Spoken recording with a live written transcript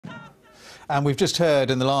And we've just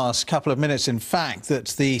heard in the last couple of minutes, in fact, that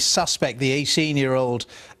the suspect, the 18-year-old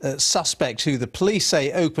suspect who the police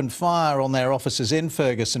say opened fire on their officers in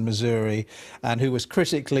Ferguson, Missouri, and who was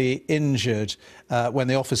critically injured when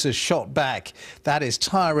the officers shot back, that is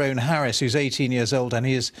Tyrone Harris, who's 18 years old, and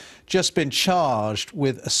he has just been charged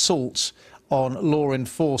with assault on law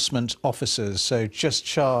enforcement officers. So just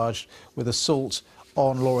charged with assault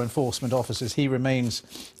on law enforcement officers. He remains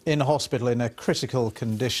in hospital in a critical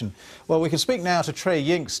condition. Well, we can speak now to Trey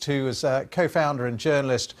Yingst, who is co-founder and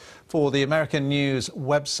journalist for the American news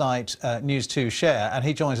website News2Share, and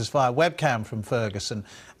he joins us via webcam from Ferguson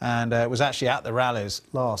and was actually at the rallies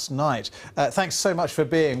last night. Thanks so much for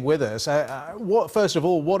being with us. First of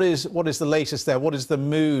all, what is the latest there? What is the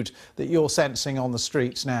mood that you're sensing on the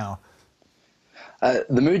streets now?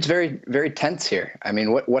 The mood's very, very tense here. I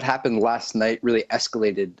mean, what happened last night really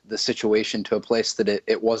escalated the situation to a place that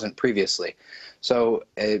it wasn't previously. So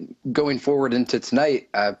going forward into tonight,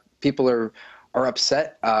 people are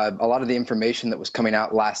upset. A lot of the information that was coming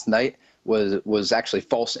out last night was actually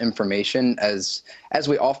false information, as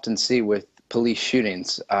we often see with police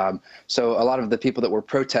shootings. So a lot of the people that were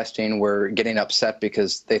protesting were getting upset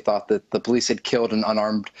because they thought that the police had killed an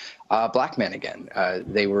unarmed black man again.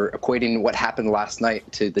 They were equating what happened last night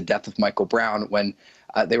to the death of Michael Brown when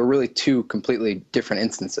they were really two completely different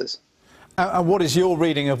instances. And what is your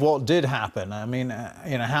reading of what did happen? I mean,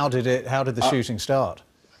 how did the shooting start?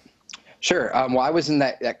 Sure. Well, I was in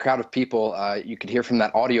that crowd of people. You could hear from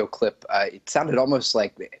that audio clip. It sounded almost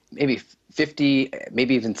like maybe 50,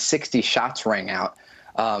 maybe even 60 shots rang out.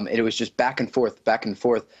 It was just back and forth, back and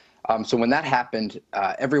forth. So when that happened,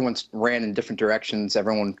 everyone ran in different directions.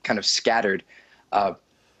 Everyone kind of scattered.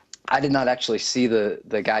 I did not actually see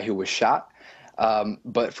the guy who was shot.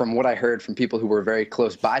 But from what I heard from people who were very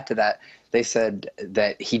close by to that, they said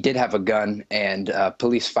that he did have a gun and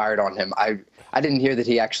police fired on him. I didn't hear that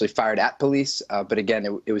he actually fired at police, but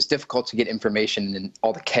again, it was difficult to get information in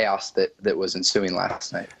all the chaos that was ensuing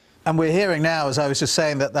last night. And we're hearing now, as I was just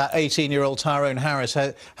saying, that 18-year-old Tyrone Harris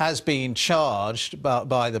has been charged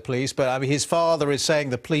by the police, but I mean, his father is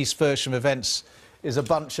saying the police version of events is a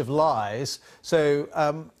bunch of lies.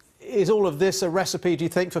 So is all of this a recipe, do you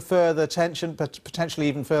think, for further tension, but potentially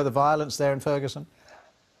even further violence there in Ferguson?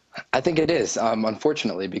 I think it is,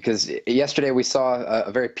 unfortunately, because yesterday we saw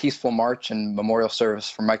a very peaceful march and memorial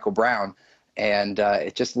service for Michael Brown, and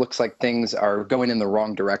it just looks like things are going in the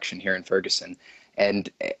wrong direction here in Ferguson.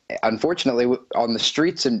 And unfortunately, on the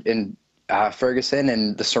streets in Ferguson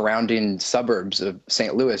and the surrounding suburbs of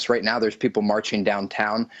St. Louis, right now there's people marching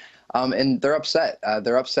downtown, and they're upset.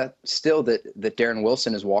 They're upset still that Darren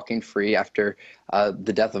Wilson is walking free after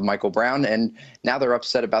the death of Michael Brown, and now they're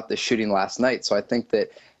upset about the shooting last night. So I think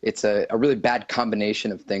that it's a really bad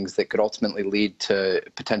combination of things that could ultimately lead to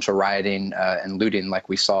potential rioting and looting like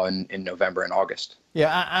we saw in November and August.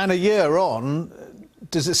 Yeah, and a year on,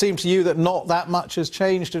 does it seem to you that not that much has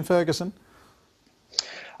changed in Ferguson?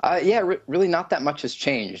 Yeah, really not that much has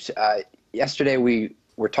changed. Yesterday we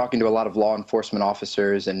were talking to a lot of law enforcement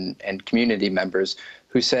officers and community members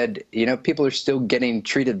who said, people are still getting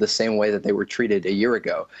treated the same way that they were treated a year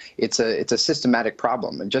ago. It's a systematic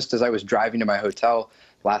problem. And just as I was driving to my hotel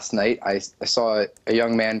last night, I saw a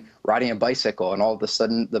young man riding a bicycle, and all of a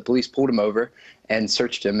sudden the police pulled him over and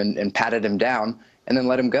searched him and patted him down and then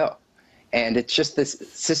let him go. And it's just this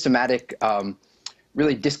systematic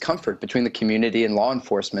really discomfort between the community and law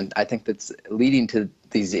enforcement, I think, that's leading to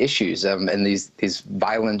these issues and these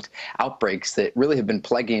violent outbreaks that really have been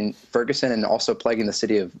plaguing Ferguson and also plaguing the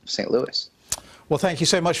city of St. Louis. Well, thank you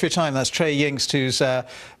so much for your time. That's Trey Yingst, who's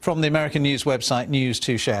from the American news website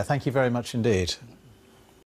News2Share. Thank you very much indeed.